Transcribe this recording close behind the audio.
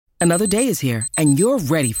Another day is here, and you're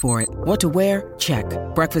ready for it. What to wear? Check.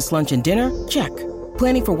 Breakfast, lunch, and dinner? Check.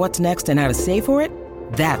 Planning for what's next and how to save for it?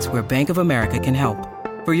 That's where Bank of America can help.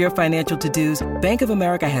 For your financial to-dos, Bank of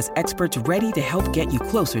America has experts ready to help get you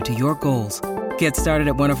closer to your goals. Get started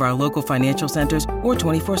at one of our local financial centers or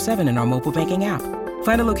 24/7 in our mobile banking app.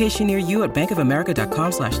 Find a location near you at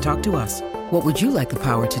bankofamerica.com/talktous. What would you like the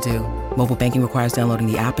power to do? Mobile banking requires downloading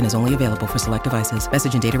the app and is only available for select devices.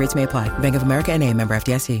 Message and data rates may apply. Bank of America N.A., member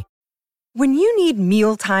FDIC. When you need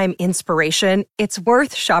mealtime inspiration, it's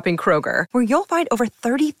worth shopping Kroger, where you'll find over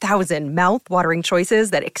 30,000 mouth-watering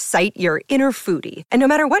choices that excite your inner foodie. And no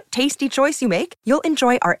matter what tasty choice you make, you'll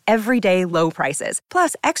enjoy our everyday low prices,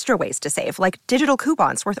 plus extra ways to save, like digital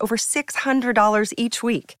coupons worth over $600 each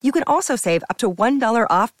week. You can also save up to $1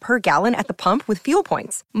 off per gallon at the pump with fuel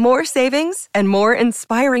points. More savings and more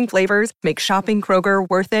inspiring flavors make shopping Kroger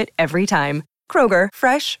worth it every time. Kroger,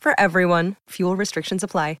 fresh for everyone. Fuel restrictions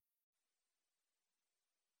apply.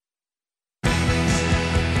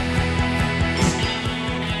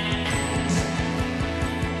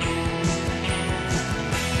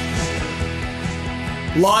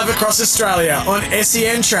 Live across Australia on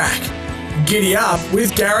SEN Track. Giddy Up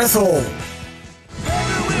with Gareth Hall.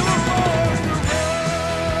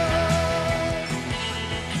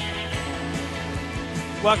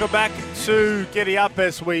 Welcome back to Giddy Up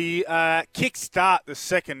as we kickstart the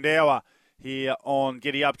second hour here on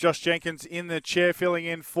Giddy Up. Josh Jenkins in the chair filling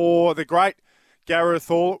in for the great Gareth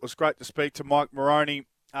Hall. It was great to speak to Mike Moroney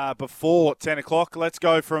before 10 o'clock. Let's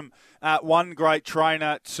go from one great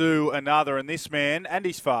trainer to another. And this man and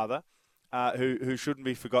his father, who shouldn't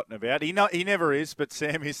be forgotten about. He never is, but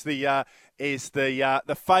Sam is the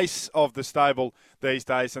face of the stable these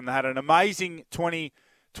days. And they had an amazing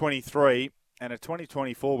 2023 and a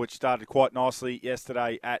 2024, which started quite nicely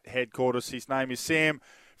yesterday at headquarters. His name is Sam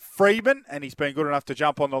Freedman, and he's been good enough to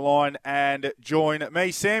jump on the line and join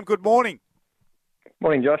me. Sam, good morning.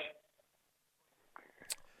 Morning, Josh.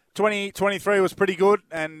 2023 was pretty good,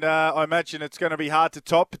 and I imagine it's going to be hard to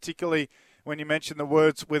top, particularly when you mention the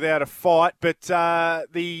words without a fight. But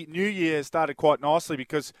the new year started quite nicely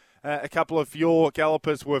because a couple of your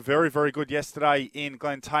gallopers were very, very good yesterday in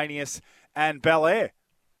Glentanius and Bel Air.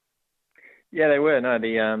 Yeah, they were. No,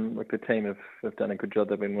 the team have done a good job.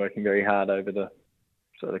 They've been working very hard over the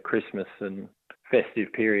sort of Christmas and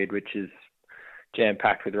festive period, which is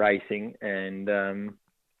jam-packed with racing, and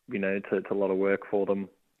it's a lot of work for them.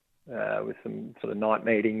 With some sort of night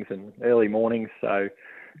meetings and early mornings. So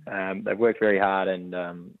they've worked very hard, and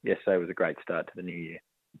yesterday was a great start to the new year.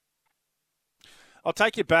 I'll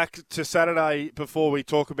take you back to Saturday before we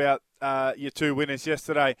talk about your two winners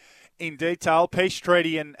yesterday in detail. Peace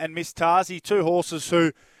Treaty and Miss Tarzi, two horses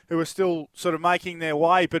who are still sort of making their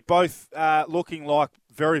way, but both looking like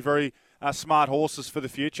very, very smart horses for the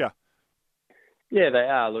future. Yeah, they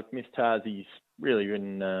are. Look, Miss Tarzi's really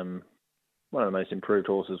been one of the most improved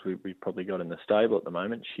horses we've probably got in the stable at the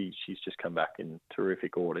moment. She's just come back in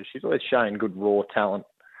terrific order. She's always shown good raw talent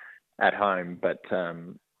at home, but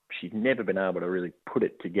she's never been able to really put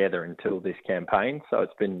it together until this campaign. So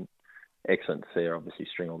it's been excellent to see her obviously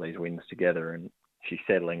string all these wins together, and she's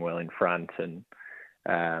settling well in front, and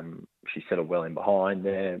she settled well in behind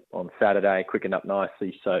there on Saturday, quickened up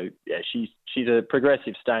nicely. So yeah, she's a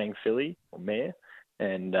progressive staying filly or mare,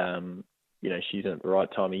 and she's at the right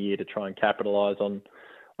time of year to try and capitalise on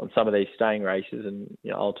some of these staying races, and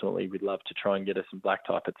ultimately we'd love to try and get her some black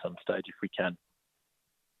type at some stage if we can.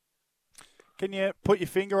 Can you put your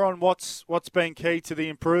finger on what's been key to the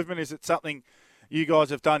improvement? Is it something you guys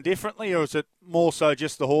have done differently, or is it more so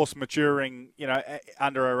just the horse maturing,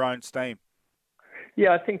 under her own steam?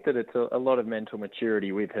 Yeah, I think that it's a lot of mental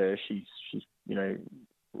maturity with her. She's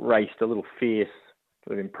raced a little fierce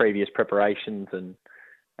sort of in previous preparations, and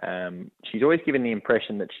she's always given the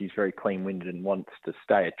impression that she's very clean-winded and wants to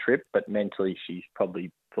stay a trip, but mentally she's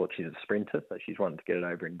probably thought she's a sprinter, so she's wanted to get it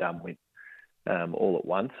over and done with all at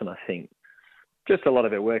once. And I think just a lot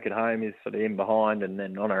of her work at home is sort of in behind and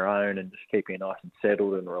then on her own and just keeping her nice and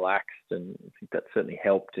settled and relaxed, and I think that certainly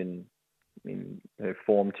helped in her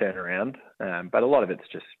form turnaround. But a lot of it's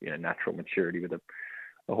just natural maturity with a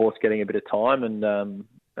horse getting a bit of time, and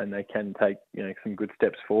they can take some good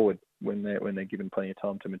steps forward when they're given plenty of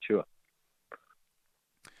time to mature.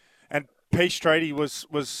 And Peace Treaty was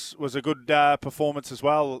a good performance as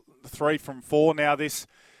well. 3 from 4 now this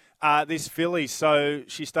filly, so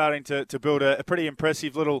she's starting to build a pretty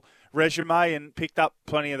impressive little resume and picked up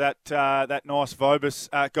plenty of that nice Vobis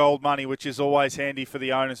gold money, which is always handy for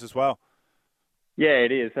the owners as well. Yeah,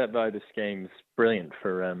 it is. That Vobis scheme's brilliant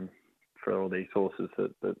for all these horses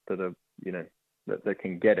that are that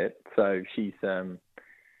can get it. So she's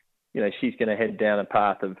she's going to head down a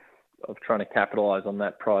path of trying to capitalise on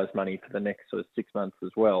that prize money for the next sort of 6 months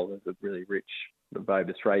as well. There's a really rich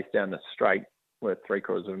Vobis race down the straight worth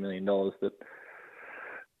 $750,000 that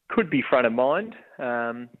could be front of mind.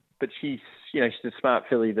 But she's a smart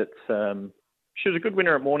filly that's, she was a good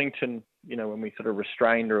winner at Mornington, when we sort of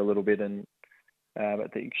restrained her a little bit. And I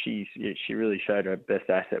think she really showed her best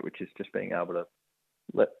asset, which is just being able to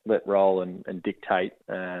let roll and dictate.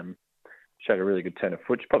 Showed a really good turn of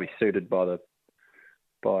foot. She's probably suited by the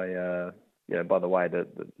way that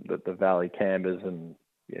the valley cambers, and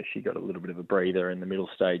she got a little bit of a breather in the middle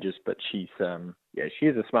stages. But she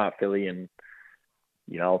is a smart filly, and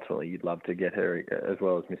ultimately you'd love to get her as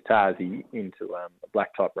well as Miss Tarzi into a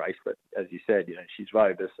black type race. But as you said, she's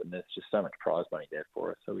Vobis, and there's just so much prize money there for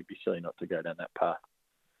her. So we'd be silly not to go down that path.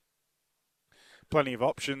 Plenty of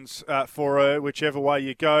options for her, whichever way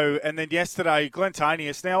you go. And then yesterday,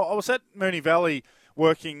 Glentanius. Now, I was at Moonee Valley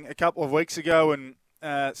working a couple of weeks ago, and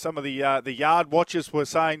some of the yard watchers were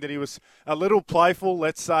saying that he was a little playful,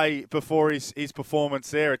 let's say, before his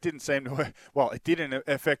performance there. It didn't seem to, it didn't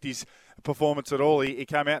affect his performance at all. He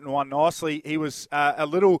came out and won nicely. He was a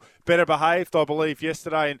little better behaved, I believe,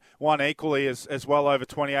 yesterday, and won equally as well over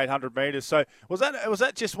 2,800 metres. So was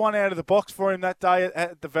that just one out of the box for him that day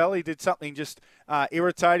at the Valley? Did something just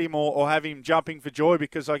irritate him or have him jumping for joy?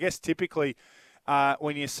 Because I guess typically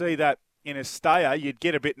when you see that in a stayer, you'd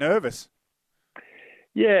get a bit nervous.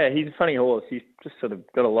 Yeah, he's a funny horse. He's just sort of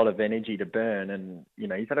got a lot of energy to burn, and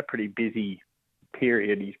he's had a pretty busy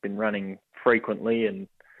period. He's been running frequently, and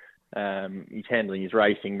he's handling his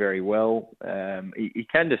racing very well. He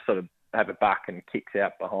can just sort of have a buck and kicks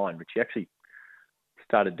out behind, which he actually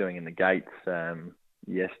started doing in the gates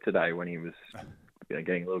yesterday when he was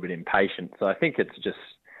getting a little bit impatient. So I think it's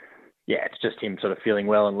just him sort of feeling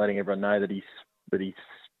well and letting everyone know that he's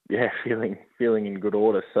feeling in good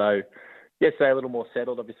order. So yesterday a little more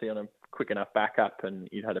settled, obviously on a quick enough backup, and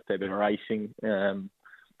he'd had a fair bit of racing.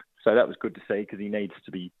 So that was good to see, because he needs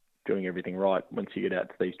to be doing everything right once you get out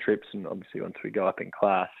to these trips. And obviously once we go up in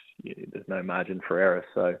class, there's no margin for error.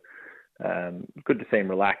 So good to see him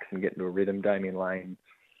relax and get into a rhythm. Damien Lane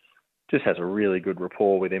just has a really good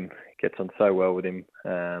rapport with him, gets on so well with him,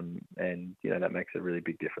 and that makes a really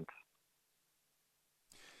big difference.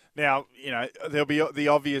 Now, there'll be the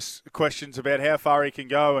obvious questions about how far he can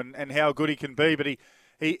go and how good he can be, but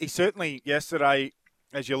he certainly yesterday,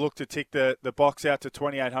 as you look to tick the box out to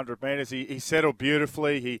 2,800 metres, he settled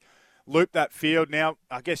beautifully. He looped that field. Now,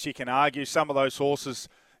 I guess you can argue some of those horses,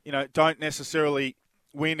 don't necessarily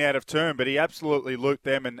win out of turn, but he absolutely looped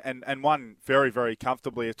them and won very, very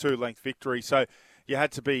comfortably, a 2-length victory. So you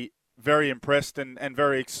had to be very impressed and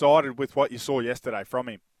very excited with what you saw yesterday from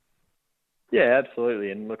him. Yeah,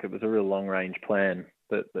 absolutely. And look, it was a real long-range plan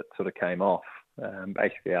that sort of came off.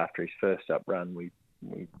 Basically, after his first up run, we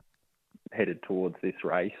headed towards this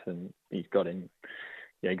race, and he's got him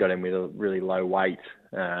with a really low weight,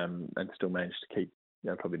 and still managed to keep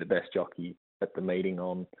probably the best jockey at the meeting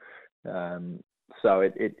on. So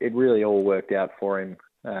it really all worked out for him.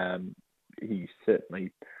 He's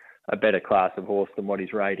certainly a better class of horse than what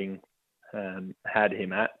his rating had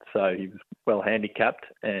him at, so he was well handicapped.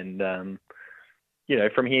 And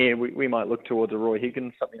from here we might look towards a Roy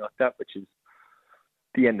Higgins, something like that, which is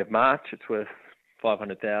the end of March. It's worth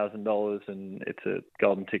 $500,000, and it's a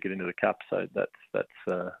golden ticket into the Cup. So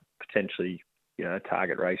that's potentially a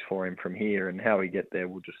target race for him from here. And how we get there,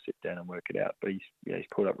 we'll just sit down and work it out. But he's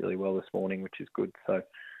pulled up really well this morning, which is good. So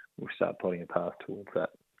we'll start plotting a path towards that.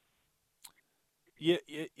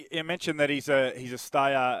 You mentioned that he's a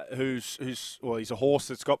stayer who's he's a horse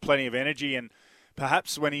that's got plenty of energy, and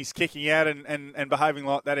perhaps when he's kicking out and behaving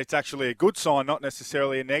like that, it's actually a good sign, not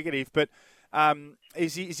necessarily a negative. But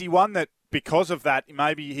is he one that, because of that,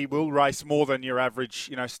 maybe he will race more than your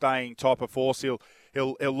average, staying type of horse? You'll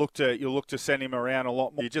look to send him around a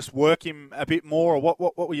lot more. You just work him a bit more, or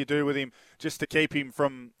what will you do with him just to keep him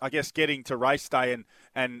from, I guess, getting to race day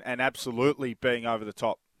and absolutely being over the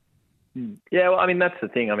top? Yeah, well, I mean, that's the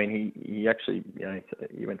thing. I mean, he actually,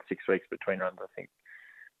 he went 6 weeks between runs, I think,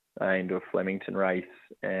 into a Flemington race,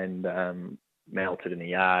 and melted in the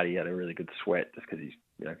yard. He had a really good sweat just because he's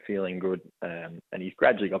feeling good, and he's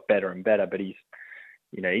gradually got better and better. But he's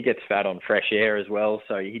he gets fat on fresh air as well,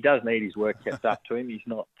 so he does need his work kept up to him. He's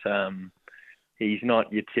not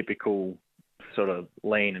your typical sort of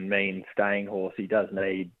lean and mean staying horse. He does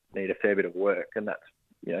need a fair bit of work, and that's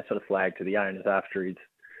sort of flagged to the owners after his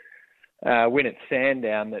win at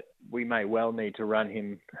Sandown that we may well need to run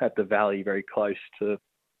him at the Valley very close to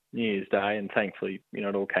New Year's Day, and thankfully,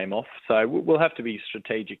 it all came off. So we'll have to be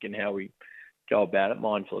strategic in how we go about it,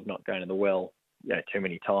 mindful of not going to the well too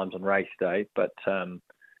many times on race day, but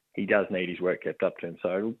he does need his work kept up to him.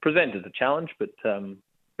 So it'll present as a challenge, but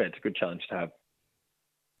it's a good challenge to have.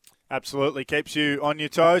 Absolutely keeps you on your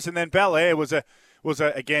toes. And then Bel Air was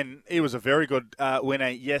again, he was a very good winner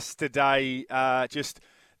yesterday. Just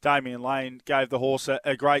Damien Lane gave the horse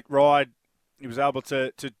a great ride. He was able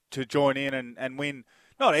to join in and win,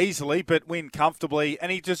 not easily, but win comfortably.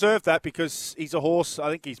 And he deserved that because he's a horse. I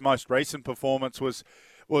think his most recent performance was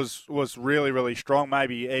really, really strong,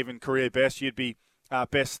 maybe even career best. You'd be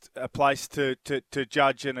best placed to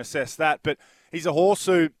judge and assess that. But he's a horse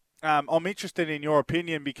who I'm interested in your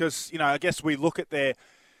opinion because, I guess we look at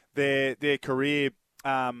their career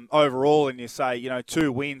overall and you say,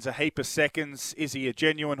 2 wins, a heap of seconds. Is he a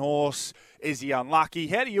genuine horse? Is he unlucky?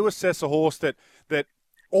 How do you assess a horse that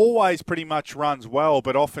always pretty much runs well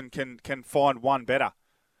but often can find one better?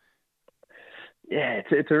 Yeah,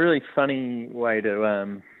 it's a really funny way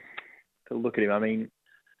to look at him. I mean,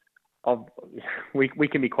 we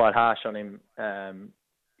can be quite harsh on him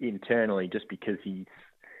internally just because he's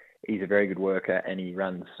a very good worker and he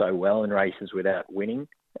runs so well in races without winning,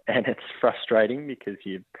 and it's frustrating because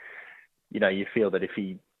you feel that if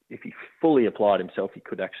he fully applied himself, he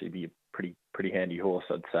could actually be a pretty handy horse,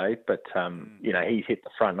 I'd say. But he's hit the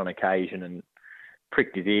front on occasion and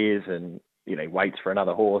pricked his ears, and he waits for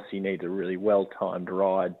another horse. He needs a really well-timed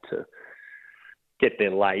ride to get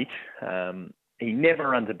there late. He never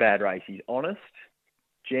runs a bad race. He's honest,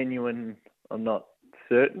 genuine. I'm not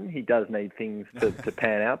certain. He does need things to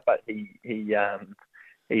pan out, but he's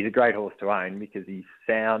a great horse to own because he's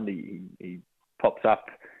sound. He pops up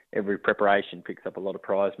every preparation, picks up a lot of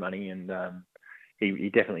prize money, and he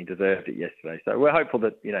definitely deserved it yesterday. So we're hopeful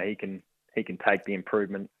that he can take the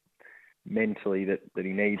improvement mentally that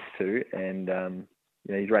he needs to, and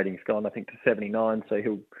his rating's gone I think to 79, so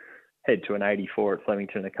he'll head to an 84 at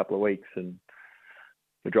Flemington in a couple of weeks, and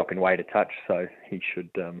we're dropping weight a touch, so he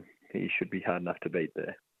should be hard enough to beat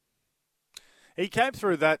there. He came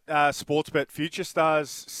through that Sportsbet Future Stars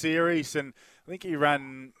series, and I think he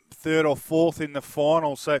ran 3rd or 4th in the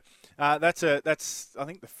final. So that's I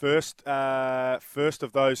think the first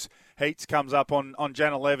of those heats comes up on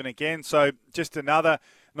Jan 11 again. So just another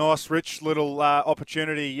nice, rich little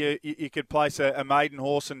opportunity. You could place a maiden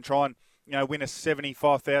horse and try and win a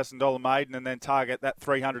 $75,000 maiden and then target that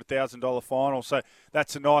 $300,000 final. So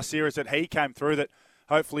that's a nice series that he came through that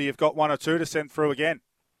hopefully you've got 1 or 2 to send through again.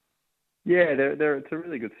 Yeah, it's a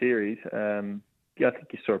really good series. I think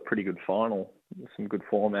you saw a pretty good final, some good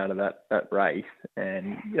form out of that race.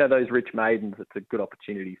 And, those rich maidens, it's a good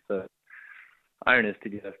opportunity for owners to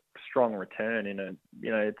get a strong return in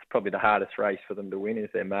it's probably the hardest race for them to win is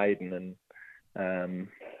their maiden. And,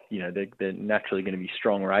 they're naturally going to be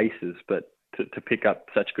strong races, but to pick up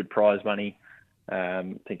such good prize money, I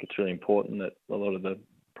think it's really important that a lot of the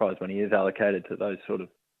prize money is allocated to those sort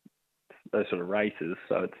of races.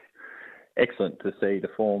 So it's excellent to see the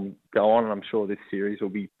form go on, and I'm sure this series will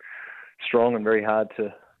be strong and very hard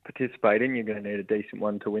to participate in. You're going to need a decent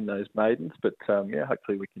one to win those maidens, but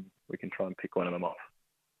hopefully we can try and pick one of them off.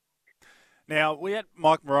 Now, we had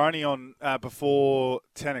Mike Moroney on before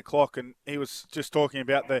 10 o'clock, and he was just talking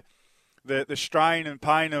about the strain and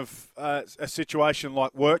pain of a situation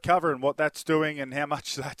like work cover and what that's doing and how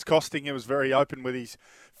much that's costing. He was very open with his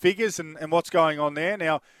figures and what's going on there.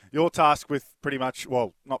 Now, you're tasked with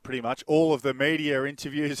not pretty much, all of the media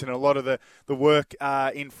interviews and a lot of the work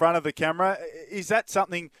in front of the camera. Is that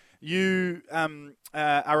something you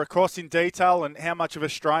are across in detail, and how much of a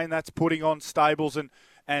strain that's putting on stables and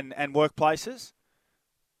workplaces?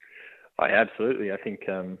 Absolutely. I think,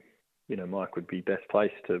 Mike would be best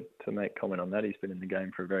placed to make comment on that. He's been in the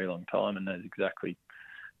game for a very long time and knows exactly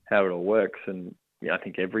how it all works. And I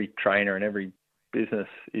think every trainer and every business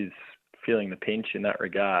is feeling the pinch in that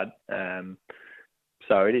regard.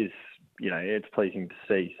 So it is, it's pleasing to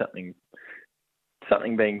see something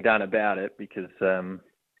being done about it because,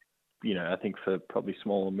 I think for probably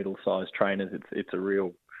small and middle-sized trainers, it's a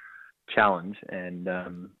real challenge and,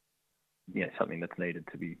 something that's needed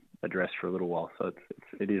to be addressed for a little while. So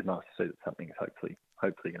it is nice to see that something's hopefully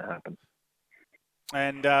going to happen.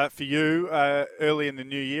 And for you, early in the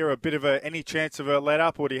new year, a bit of any chance of a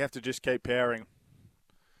let-up, or do you have to just keep powering?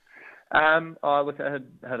 I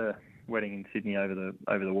had a wedding in Sydney over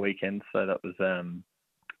the weekend, so that was a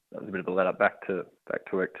bit of a let-up back to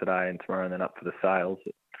work today and tomorrow, and then up for the sales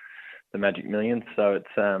at the Magic Millions. So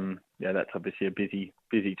it's that's obviously a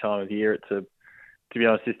busy time of year. To be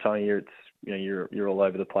honest, this time of year it's you're all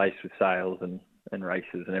over the place with sales and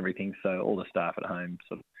races and everything. So all the staff at home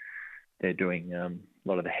they're doing a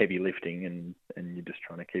lot of the heavy lifting and you're just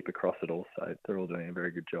trying to keep across it all. So they're all doing a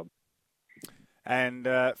very good job. And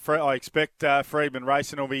I expect Freedman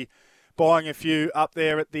Racing will be buying a few up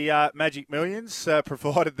there at the Magic Millions,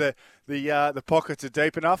 provided the pockets are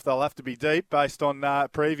deep enough. They'll have to be deep based on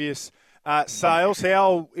previous sales.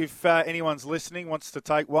 How, if anyone's listening, wants to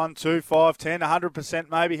take 1, 2, 5, 10, 100%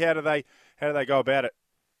 maybe, how do they go about it?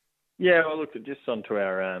 Yeah, well, look, just onto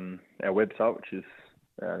our website, which is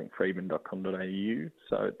I think freedman.com.au.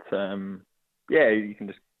 So it's you can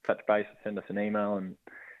just touch base, send us an email,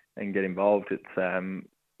 and get involved. It's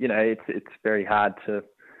it's very hard to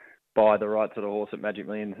buy the right sort of horse at Magic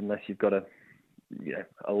Millions unless you've got a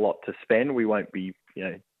lot to spend. We won't be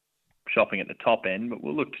shopping at the top end, but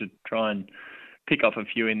we'll look to try and pick up a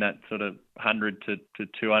few in that sort of 100 to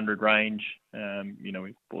 200 range.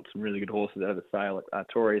 We've bought some really good horses out of the sale at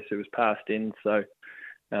Artorias who was passed in, so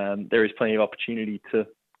there is plenty of opportunity to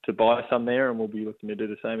buy some there, and we'll be looking to do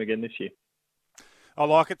the same again this year. I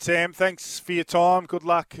like it, Sam. Thanks for your time. Good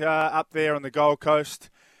luck up there on the Gold Coast.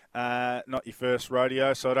 Not your first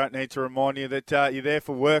rodeo, so I don't need to remind you that you're there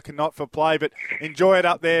for work and not for play, but enjoy it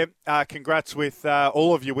up there. Congrats with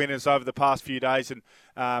all of your winners over the past few days,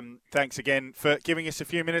 and thanks again for giving us a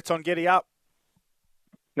few minutes on Giddy Up.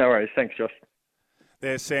 No worries. Thanks, Josh.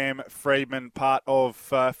 There's Sam Freedman, part of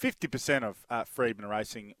 50% of Freedman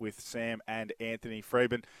Racing with Sam and Anthony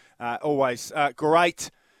Freedman. Always great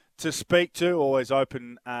to speak to, always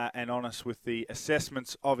open and honest with the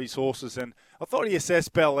assessments of his horses. And I thought he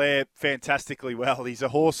assessed Bel Air fantastically well. He's a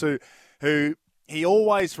horse who he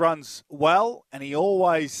always runs well and he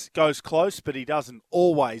always goes close, but he doesn't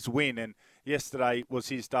always win. And yesterday was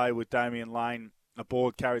his day with Damien Lane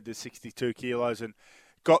aboard, carried the 62 kilos and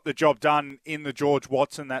got the job done in the George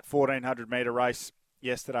Watson, that 1,400-metre race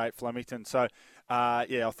yesterday at Flemington. So,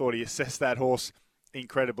 I thought he assessed that horse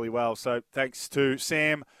incredibly well. So thanks to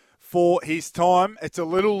Sam for his time. It's a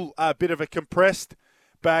little bit of a compressed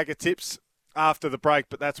bag of tips after the break,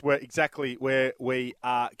 but that's exactly where we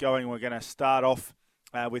are going. We're going to start off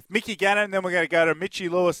with Mickey Gannon, then we're going to go to Mitchy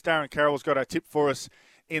Lewis. Darren Carroll's got a tip for us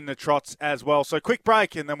in the trots as well. So quick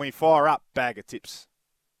break, and then we fire up bag of tips.